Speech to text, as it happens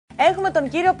Έχουμε τον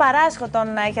κύριο Παράσχο, τον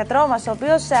γιατρό μας, ο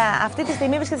οποίος αυτή τη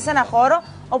στιγμή βρίσκεται σε ένα χώρο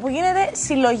όπου γίνεται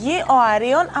συλλογή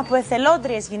οαρίων από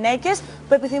εθελόντριες γυναίκες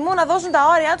που επιθυμούν να δώσουν τα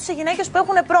οάρια τους σε γυναίκες που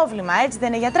έχουν πρόβλημα. Έτσι δεν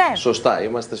είναι, γιατρέ? Σωστά.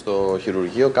 Είμαστε στο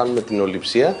χειρουργείο, κάνουμε την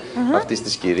ολιψία αυτής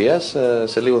της κυρίας.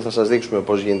 Σε λίγο θα σας δείξουμε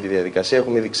πώς γίνεται η διαδικασία.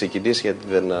 Έχουμε ήδη ξεκινήσει γιατί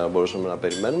δεν μπορούσαμε να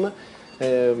περιμένουμε.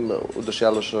 Ούτως ή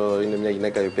άλλως είναι μια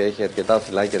γυναίκα η οποία έχει αρκετά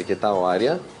θυλάκια, αρκετά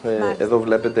οάρια. Εδώ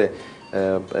βλέπετε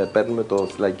παίρνουμε το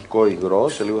θυλακικό υγρό,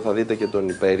 σε λίγο θα δείτε και τον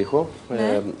υπέρυχο.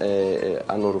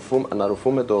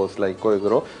 Αναρρουφούμε το θυλακικό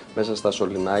υγρό μέσα στα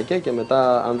σωληνάκια και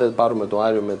μετά, αν δεν πάρουμε το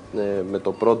άριο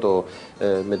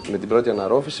με την πρώτη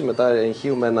αναρρόφηση, μετά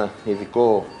εγχύουμε ένα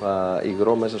ειδικό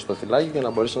υγρό μέσα στο θυλάκι για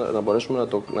να μπορέσουμε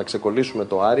να ξεκολλήσουμε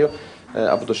το άριο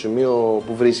από το σημείο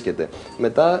που βρίσκεται.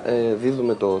 Μετά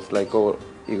δίδουμε το θυλακικό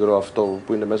υγρό αυτό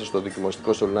που είναι μέσα στο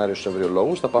δοκιμαστικό σωληνάριο στους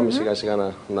εμβριολόγους. Θα πάμε σιγά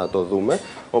σιγά να το δούμε,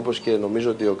 όπως και νομίζω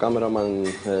ότι ο κάμεραμαν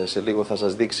σε λίγο θα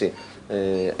σας δείξει.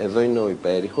 Εδώ είναι ο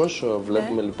υπέρυχος.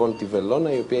 Βλέπουμε λοιπόν τη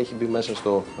βελόνα η οποία έχει μπει μέσα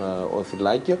στο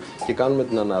οθυλάκιο και κάνουμε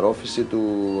την αναρρόφηση του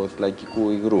θυλακικού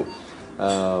υγρού.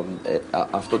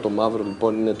 Αυτό το μαύρο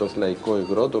λοιπόν είναι το θυλακικό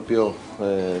υγρό, το οποίο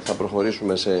θα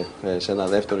προχωρήσουμε σε ένα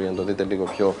δεύτερο για να το δείτε λίγο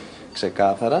πιο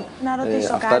ξεκάθαρα.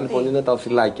 Αυτά λοιπόν είναι τα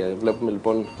οθυλάκια. Βλέπουμε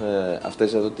λοιπόν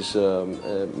αυτές εδώ τις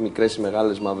μικρές ή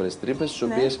μεγάλες μαύρες τρύπες, τις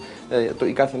οποίες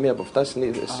η κάθε μία από αυτά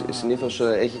συνήθως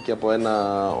έχει και από ένα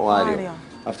οάριο.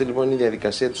 Αυτή λοιπόν είναι η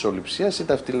διαδικασία της ολιψίας,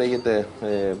 είτε αυτή λέγεται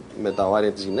με τα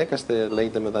οάρια της γυναίκας, είτε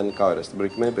λέγεται με δανεικά οάρια. Στην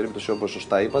προκειμένη περίπτωση, όπως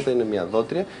σωστά είπατε, είναι μια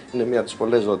δότρια, είναι μια από τις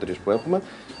πολλές δότριες που έχουμε,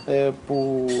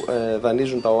 που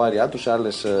δανείζουν τα οάρια τους σε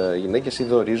άλλες γυναίκες ή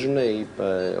δωρίζουν, ή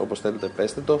όπως θέλετε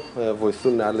πέστε το,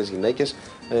 βοηθούν άλλες γυναίκες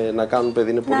να κάνουν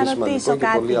παιδί. Είναι πολύ σημαντικό και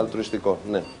πολύ αλτρουιστικό.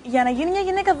 Ναι. Για να γίνει μια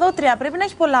γυναίκα δότρια πρέπει να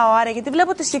έχει πολλά οάρια, γιατί βλέπω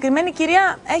ότι η συγκεκριμένη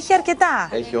κυρία έχει αρκετά.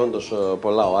 Έχει όντως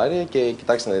πολλά οάρια και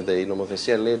κοιτάξτε να δείτε, η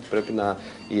νομοθεσία λέει ότι πρέπει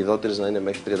οι δότρες να είναι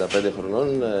μέχρι 35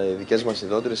 χρονών. Οι δικές μας οι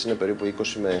δότρες είναι περίπου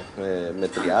 20 με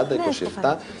 30,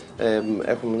 27.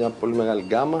 Έχουμε μια πολύ μεγάλη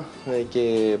γκάμα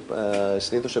και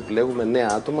συνήθως επιλέγουμε νέα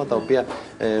άτομα τα οποία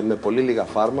με πολύ λίγα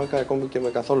φάρμακα, ακόμη και με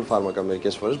καθόλου φάρμακα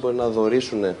μερικές φορές, μπορεί να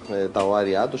δωρήσουν τα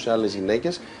οάρια τους σε άλλες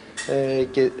γυναίκες.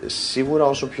 Και σίγουρα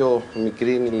όσο πιο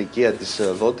μικρή είναι η ηλικία της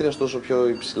δότριας, τόσο πιο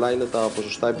υψηλά είναι τα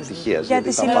ποσοστά επιτυχίας. Για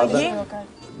τη συλλογή.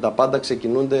 Τα πάντα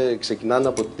ξεκινάνε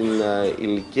από την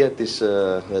ηλικία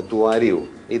του οαρίου.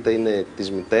 Είτε είναι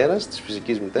της μητέρας, της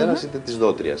φυσικής μητέρας, είτε της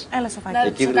δότριας.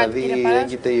 Εκεί δηλαδή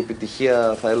έγινε η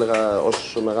επιτυχία, θα έλεγα,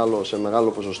 σε μεγάλο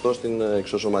ποσοστό στην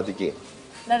εξωσωματική.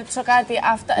 Να ρωτήσω κάτι,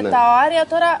 τα οάρια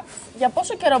τώρα για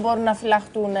πόσο καιρό μπορούν να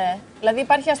φυλαχτούν? Δηλαδή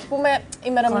υπάρχει, ας πούμε,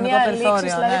 ημερομηνία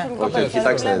λήξης, Όχι,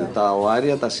 κοιτάξτε, τα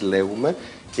οάρια τα συλλέγουμε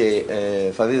και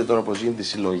θα δείτε τώρα πώς γίνεται η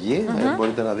συλλογή.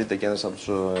 Μπορείτε να δείτε και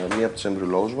μία από τους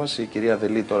εμβριολόγους μας, η κυρία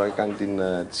Δελή, τώρα κάνει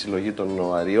τη συλλογή των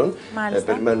οαρίων.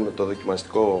 Περιμένουμε το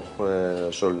δοκιμαστικό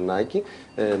σωληνάκι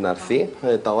να έρθει.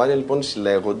 Τα οάρια λοιπόν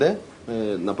συλλέγονται.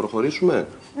 Να προχωρήσουμε.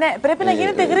 Ναι, πρέπει να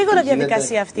γίνεται γρήγορα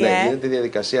διαδικασία αυτή. Ναι, γίνεται η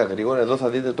διαδικασία γρήγορα. Εδώ θα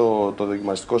δείτε το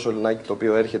δοκιμαστικό σωληνάκι, το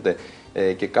οποίο έρχεται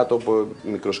και κάτω από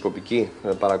μικροσκοπική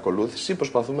παρακολούθηση.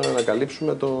 Προσπαθούμε να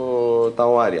ανακαλύψουμε τα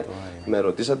οάρια. Με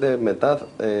ρωτήσατε μετά,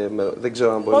 δεν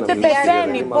ξέρω αν μπορεί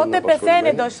πότε πεθαίνει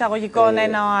εντός εισαγωγικών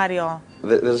ένα οάριο?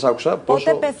 Δεν σας άκουσα.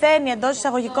 Πότε πεθαίνει εντός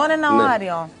εισαγωγικών ένα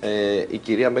οάριο? Η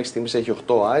κυρία μέχρι στιγμής έχει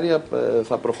 8 οάρια.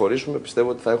 Θα προχωρήσουμε. Πιστεύω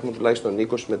ότι θα έχουμε τουλάχιστον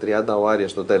 20 με 30 οάρια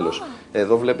στο τέλος.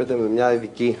 Εδώ βλέπετε με μια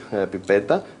ειδική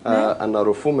πιπέτα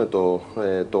αναρροφούμε το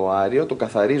οάριο, το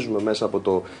καθαρίζουμε μέσα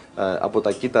από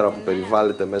τα κύτταρα που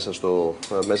περιβάλλεται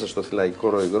μέσα στο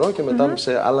θυλακικό υγρό και μετά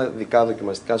σε άλλα δικά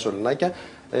δοκιμαστικά σωληνάκια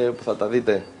που θα τα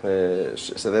δείτε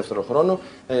σε δεύτερο χρόνο,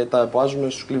 τα αποάζουμε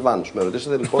στους κλιβάνους. Με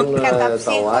ρωτήσατε λοιπόν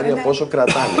τα οάρια πόσο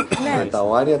κρατάνε. Τα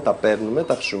οάρια τα παίρνουμε,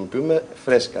 τα χρησιμοποιούμε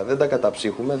φρέσκα. Δεν τα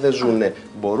καταψύχουμε, δεν ζουνε.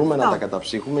 Μπορούμε να τα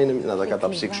καταψύχουμε,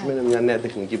 είναι μια νέα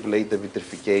τεχνική που λέγεται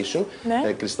vitrification,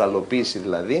 κρυσταλλοποίηση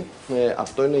δηλαδή.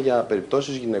 Αυτό είναι για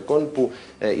περιπτώσεις γυναικών που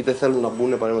είτε θέλουν να μπουν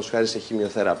παραδείγματος χάρη σε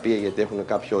χημειοθεραπεία γιατί έχουν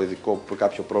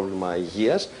κάποιο πρόβλημα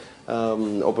υγείας.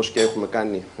 Όπως και έχουμε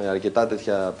κάνει αρκετά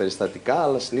τέτοια περιστατικά,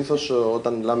 αλλά συνήθως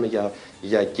όταν μιλάμε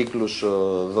για κύκλους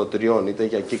δοτριών είτε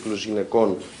για κύκλους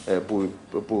γυναικών που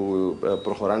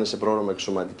προχωράνε σε πρόγραμμα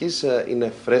εξωματικής,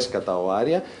 είναι φρέσκα τα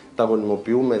οάρια, τα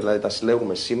γονιμοποιούμε, δηλαδή τα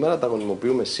συλλέγουμε σήμερα, τα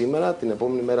γονιμοποιούμε σήμερα, την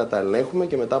επόμενη μέρα τα ελέγχουμε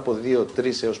και μετά από 2,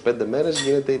 3 έως 5 μέρες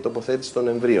γίνεται η τοποθέτηση των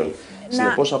εμβρίων.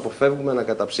 Συνεπώς αποφεύγουμε να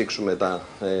καταψύξουμε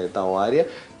τα οάρια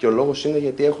και ο λόγος είναι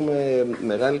γιατί έχουμε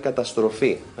μεγάλη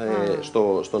καταστροφή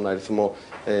στον αριθμό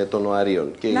των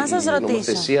οαρίων. Και η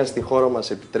νομοθεσία στη χώρα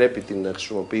μας επιτρέπει την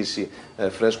χρησιμοποίηση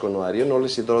φρέσκων οαρίων.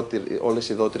 Όλες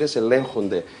οι δότριες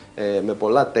ελέγχονται με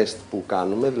πολλά τεστ που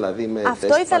κάνουμε, δηλαδή με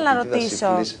αυτό ήθελα να ρωτήσω.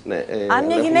 Αν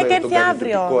μια γυναίκα και έρθει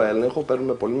αύριο. Έλεγχο,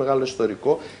 παίρνουμε πολύ μεγάλο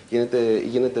ιστορικό,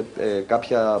 γίνεται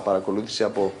κάποια παρακολούθηση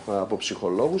από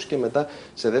ψυχολόγους και μετά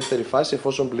σε δεύτερη φάση,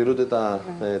 εφόσον πληρούνται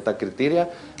τα κριτήρια,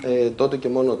 τότε και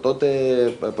μόνο τότε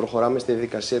προχωράμε στη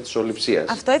διαδικασία της ολιψίας.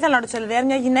 Αυτό ήθελα να ρωτήσω, δηλαδή,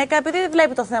 μια γυναίκα, επειδή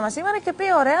βλέπει το θέμα σήμερα και πει: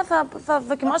 ωραία, θα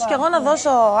δοκιμάσω κι εγώ να δώσω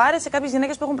άρες σε κάποιες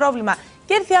γυναίκες που έχουν πρόβλημα.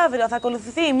 Και έρθει αύριο, θα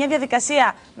ακολουθηθεί μια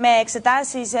διαδικασία με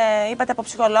εξετάσεις, είπατε, από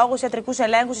ψυχολόγους, ιατρικούς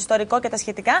ελέγχους, ιστορικό και τα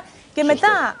σχετικά. Και Σωστό.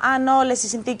 μετά, αν όλες οι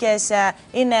συνθήκες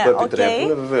είναι OK,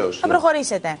 θα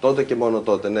προχωρήσετε. Τότε και μόνο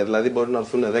τότε. Ναι, δηλαδή, μπορεί να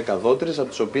έρθουν 10 δότριες, από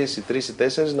τις οποίες οι 3 ή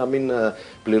 4 να μην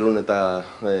πληρούν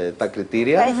τα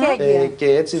κριτήρια.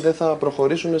 Και έτσι δεν θα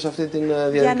προχωρήσουν σε αυτή τη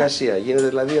διαδικασία. Γίνεται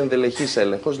δηλαδή ενδελεχής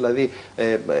έλεγχος. Δηλαδή,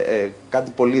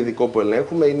 κάτι πολύ ειδικό που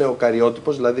ελέγχουμε είναι ο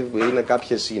καριότυπος, δηλαδή είναι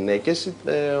κάποιες γυναίκες,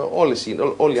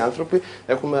 όλοι οι άνθρωποι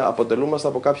αποτελούμαστε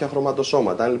από κάποια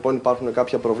χρωματοσώματα. Αν λοιπόν υπάρχουν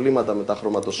κάποια προβλήματα με τα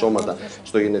χρωματοσώματα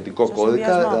στο γενετικό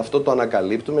κώδικα, αυτό το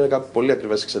ανακαλύπτουμε. Είναι πολύ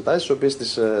ακριβές εξετάσεις, τις οποίες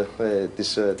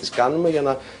τις κάνουμε για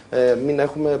να μην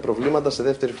έχουμε προβλήματα σε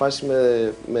δεύτερη φάση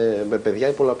με παιδιά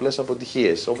ή πολλαπλές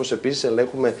αποτυχίες. Όπως επίσης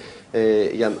ελέγχουμε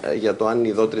για το αν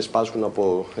οι δότριες πάσχουν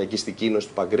από εγκιστική νόση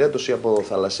του παγκρέατος ή από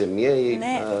θαλασσαιμία. Είναι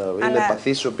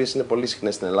παθήσεις οι οποίες είναι πολύ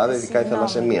συχνές στην Ελλάδα, ειδικά η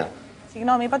θαλασσαιμία.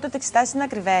 Συγγνώμη, είπατε ότι οι εξετάσεις είναι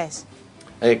ακριβές.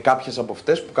 Κάποιες από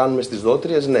αυτές που κάνουμε στις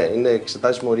δότριες, ναι, είναι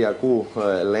εξετάσεις μοριακού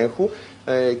ελέγχου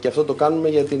και αυτό το κάνουμε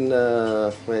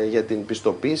για την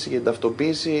πιστοποίηση, για την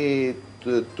ταυτοποίηση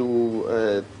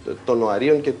των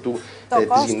οαρίων και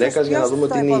της γυναίκας, για να δούμε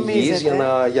ότι είναι υγιής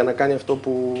για να κάνει αυτό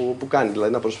που κάνει,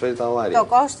 δηλαδή να προσφέρει τα οάρια. Το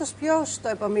κόστος ποιος το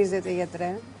επομίζεται,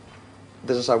 γιατρέ?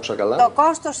 Δεν σας άκουσα καλά. Το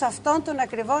κόστος αυτών των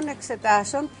ακριβών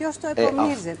εξετάσεων ποιος το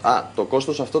επομίζεται? Το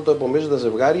κόστος αυτό το επομίζουν τα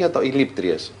ζευγάρια, οι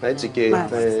λήπτριες.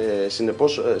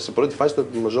 Συνεπώς, σε πρώτη φάση το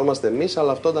επομιζόμαστε εμείς,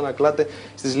 αλλά αυτό αντανακλάται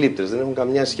στις λήπτριες. Δεν έχουν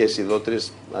καμιά σχέση οι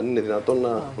δότριες, αν είναι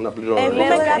δυνατόν να πληρώνουν.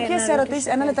 Έχουμε κάποιες ερωτήσεις.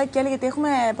 Ένα λεπτάκι, Έλλη, γιατί έχουμε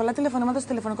πολλά τηλεφωνήματα στο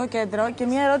τηλεφωνικό κέντρο. Και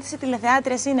μια ερώτηση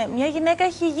τηλεθεάτριας είναι: μια γυναίκα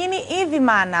έχει γίνει ήδη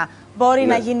μάνα. Μπορεί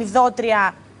να γίνει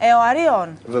δότρια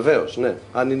οαρίων? Βεβαίως, ναι.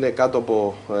 Αν είναι κάτω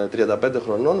από 35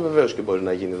 χρονών, βεβαίως και μπορεί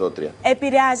να γίνει δότρια.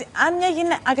 Επηρεάζει. Αν μια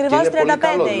γυναίκα ακριβώς 35 πολύ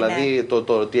καλό, είναι. Δηλαδή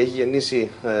το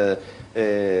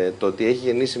ότι έχει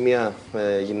γεννήσει μια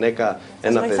γυναίκα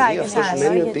ένα παιδί, αυτό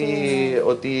σημαίνει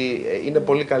ότι είναι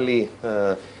πολύ καλή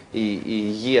η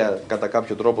υγεία κατά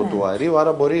κάποιο τρόπο του οαρίου,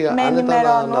 άρα μπορεί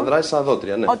άνετα να δράσει σαν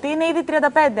δότρια. Ναι. Ότι είναι ήδη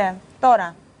 35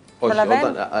 τώρα.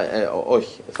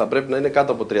 Όχι, θα πρέπει να είναι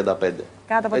κάτω από 35.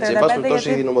 Κάτω από 35, έτσι,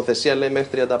 γιατί η νομοθεσία λέει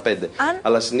μέχρι 35.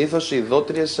 Αλλά συνήθως οι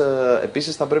δότριες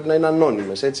επίσης θα πρέπει να είναι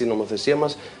ανώνυμες. Έτσι, η νομοθεσία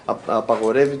μας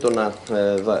απαγορεύει το να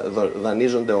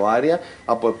δανείζονται οάρια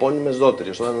από επώνυμες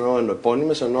δότριες. Όταν εννοώ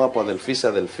επώνυμες, εννοώ από αδελφή σε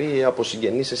αδελφή ή από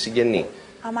συγγενή σε συγγενή.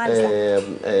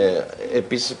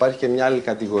 Επίσης υπάρχει και μια άλλη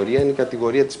κατηγορία, είναι η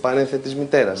κατηγορία της πανένθετης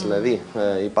μητέρας. Δηλαδή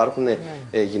υπάρχουν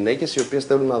γυναίκες οι οποίες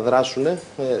θέλουν να δράσουν,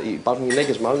 υπάρχουν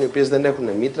γυναίκες μάλλον οι οποίες δεν έχουν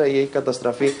μήτρα ή έχει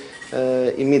καταστραφεί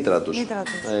η μήτρα τους.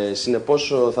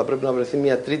 Συνεπώς θα πρέπει να βρεθεί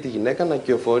μια τρίτη γυναίκα να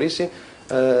κυοφορήσει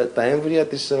τα έμβρια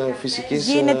της φυσικής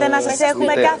Γίνεται να σας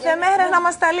έχουμε κάθε μέρα να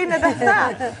μας τα λύνετε αυτά.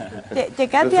 και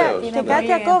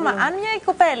κάτι ακόμα. Αν μια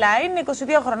κοπέλα είναι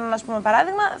 22 χρονών, ας πούμε,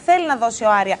 παράδειγμα, θέλει να δώσει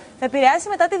οάρια, θα επηρεάσει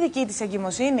μετά τη δική της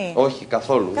εγκυμοσύνη? Όχι,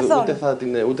 καθόλου.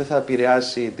 Ούτε θα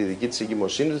επηρεάσει τη δική της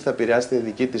εγκυμοσύνη, ούτε θα επηρεάσει τη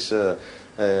δική της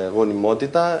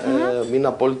γονιμότητα.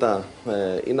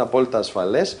 Είναι απόλυτα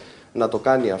ασφαλές να το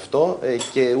κάνει αυτό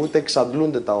και ούτε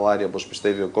εξαντλούνται τα οάρια όπως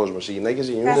πιστεύει ο κόσμος. Οι γυναίκες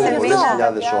γεννιούνται με πολλές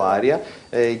χιλιάδες οάρια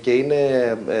και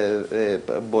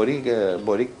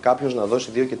μπορεί κάποιος να δώσει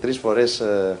 2 και 3 φορές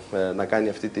να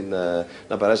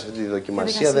περάσει αυτή τη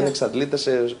δοκιμασία, δεν εξαντλείται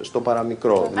στο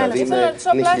παραμικρό. Δηλαδή είναι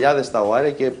χιλιάδες τα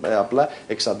οάρια και απλά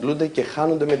εξαντλούνται και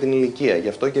χάνονται με την ηλικία. Γι'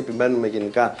 αυτό και επιμένουμε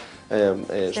γενικά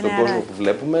στον κόσμο που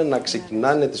βλέπουμε να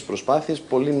ξεκινάνε τις προσπάθειες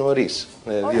πολύ νωρίς.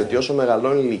 Διότι όσο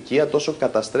μεγαλώνει η ηλικία, τόσο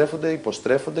καταστρέφονται,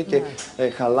 υποστρέφονται και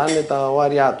χαλάνε τα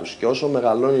οάρια τους. Και όσο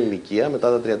μεγαλώνει η ηλικία,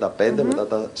 μετά τα 35, μετά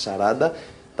τα 40,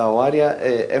 τα οάρια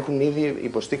έχουν ήδη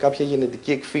υποστεί κάποια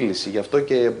γενετική εκφύλιση. Γι' αυτό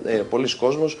και πολλοί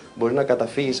κόσμος μπορεί να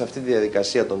καταφύγει σε αυτή τη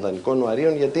διαδικασία των δανεικών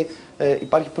οαρίων, γιατί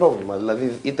υπάρχει πρόβλημα.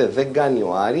 Δηλαδή, είτε δεν κάνει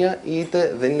οάρια,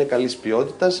 είτε δεν είναι καλής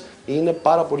ποιότητας, ή είναι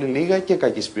πάρα πολύ λίγα και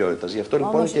κακής ποιότητας. Γι' αυτό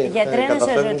λοιπόν και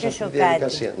καταφεύγουν σε αυτή τη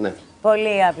διαδικασία. Ναι.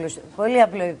 Πολύ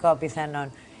απλοϊκό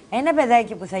πιθανόν. Ένα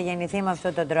παιδάκι που θα γεννηθεί με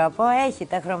αυτόν τον τρόπο έχει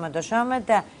τα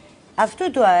χρωματοσώματα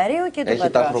αυτού του αερίου και του πατρός. Έχει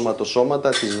τα χρωματοσώματα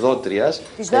της δότριας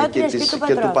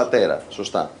και του πατέρα.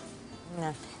 Σωστά.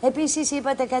 Ναι. Επίσης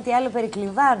είπατε κάτι άλλο περί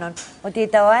κλιβάνων, ότι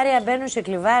τα οάρια μπαίνουν σε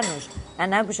κλιβάνους.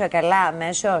 Αν άκουσα καλά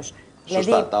αμέσως. Σωστά.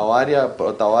 Δηλαδή...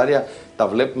 Τα οάρια τα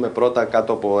βλέπουμε πρώτα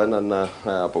κάτω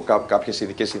από κάποιες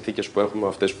ειδικές συνθήκες που έχουμε,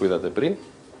 αυτές που είδατε πριν.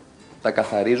 Τα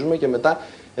καθαρίζουμε και μετά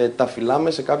τα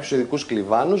φυλάμε σε κάποιους ειδικούς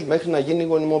κλιβάνους μέχρι να γίνει η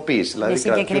γονιμοποίηση. Με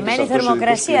συγκεκριμένη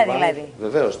θερμοκρασία δηλαδή.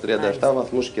 Βεβαίως, 37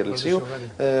 βαθμούς Κελσίου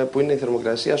που είναι η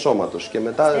θερμοκρασία σώματος. Και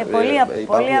μετά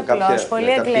πολύ απλός, πολύ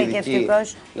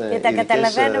εκλεγευτικός και τα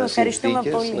καταλαβαίνουμε, ευχαριστούμε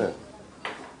πολύ. Ναι.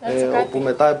 Όπου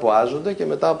μετά εποάζονται και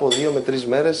μετά από 2 με 3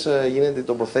 μέρες γίνεται η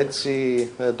τοποθέτηση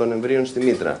των εμβρίων στη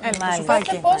μήτρα.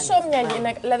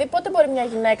 Πότε μπορεί μια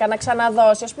γυναίκα να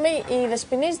ξαναδώσει? Ας πούμε, η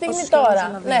δεσποινής δείχνει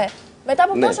τώρα. Ναι. Μετά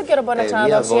από πόσο καιρό μπορεί να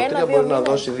ξαναδώσει? Μια δότρια μπορεί να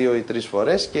δώσει 2 ή 3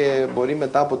 φορές και μπορεί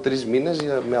μετά από 3 μήνες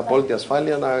με απόλυτη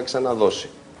ασφάλεια να ξαναδώσει.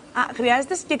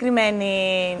 Χρειάζεται συγκεκριμένη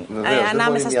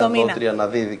ανάμεσα στο μήνα. Δεν μπορεί μια δότρια να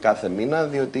δίδει κάθε μήνα,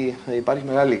 διότι υπάρχει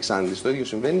μεγάλη εξάντληση. Το ίδιο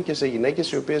συμβαίνει και σε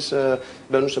γυναίκες οι οποίες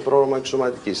μπαίνουν σε πρόγραμμα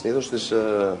εξωματικής.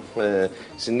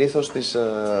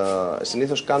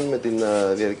 Συνήθως κάνουμε τη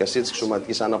διαδικασία της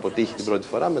εξωματικής, αν αποτύχει την πρώτη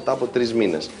φορά, μετά από 3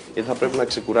 μήνες. Γιατί θα πρέπει να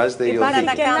ξεκουράζεται η οδύνη.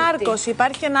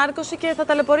 Υπάρχει και νάρκωση και θα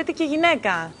ταλαιπωρείται και η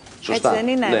γυναίκα. Σωστά. Έτσι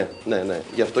δεν είναι? Ναι.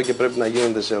 Γι' αυτό και πρέπει να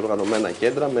γίνονται σε οργανωμένα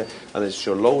κέντρα με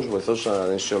αναισθησιολόγους, βοηθούς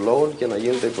αναισθησιολόγων και να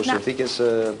γίνεται υπό συνθήκες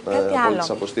απόλυτης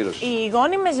αποστήρωσης. Οι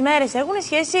γόνιμες μέρες έχουν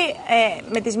σχέση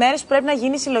με τις μέρες που πρέπει να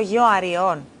γίνει συλλογή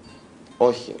οαριών?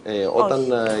 Όχι.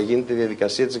 Όταν γίνεται η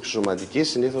διαδικασία της εξωσωματικής,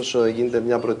 συνήθως γίνεται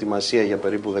μια προετοιμασία για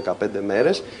περίπου 15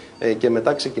 μέρες και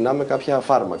μετά ξεκινάμε κάποια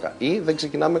φάρμακα. Ή δεν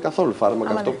ξεκινάμε καθόλου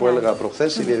φάρμακα. Αυτό που έλεγα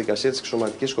προχθές, η διαδικασία της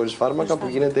εξωσωματικής χωρίς φάρμακα που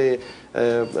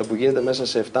γίνεται μέσα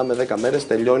σε 7 με 10 μέρες,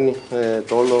 τελειώνει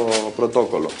το όλο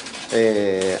πρωτόκολλο.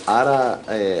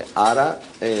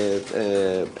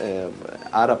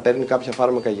 Άρα παίρνει κάποια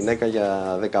φάρμακα γυναίκα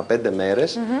για 15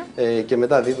 μέρες και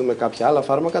μετά δίδουμε κάποια άλλα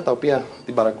φάρμακα τα οποία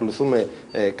την παρακολουθούμε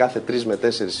κάθε 3 με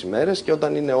 4 ημέρες και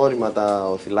όταν είναι όρημα τα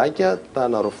οθυλάκια τα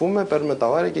αναρροφούμε, παίρνουμε τα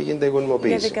οάρια και γίνεται η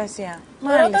γονιμοποίηση. Διαδικασία.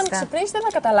 Μα όταν ξυπνήσει δεν θα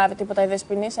καταλάβει τίποτα η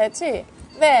δεσποινής, έτσι?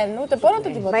 Δεν, ούτε πόνο ούτε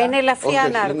τίποτα. Μα είναι ελαφρύ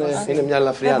ανάρκωση. Είναι μια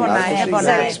ελαφρύ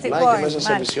ανάρκωση. Και μέσα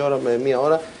σε μισή ώρα με 1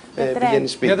 ώρα πηγαίνει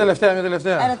σπίτι. Μια τελευταία. Ένα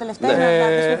τελευταίο, να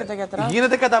ρωτήσουμε και τον γιατρό.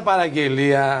 Γίνεται κατά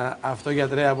παραγγελία αυτό,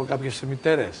 γιατρέ, από κάποιες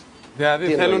μητέρες? Δηλαδή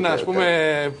θέλουν, ας πούμε,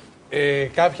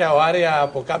 κάποια οάρια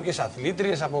από κάποιες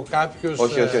αθλήτριες, από κάποιους...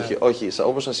 Όχι.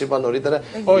 Όπως σας είπα νωρίτερα,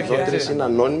 οι δότριες είναι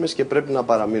ανώνυμες και πρέπει να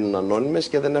παραμείνουν ανώνυμες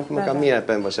και δεν έχουμε καμία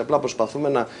επέμβαση. Απλά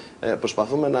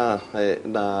προσπαθούμε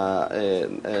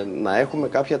να έχουμε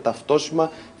κάποια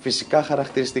ταυτόσιμα φυσικά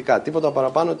χαρακτηριστικά. Τίποτα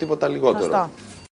παραπάνω, τίποτα λιγότερο. Σωστό.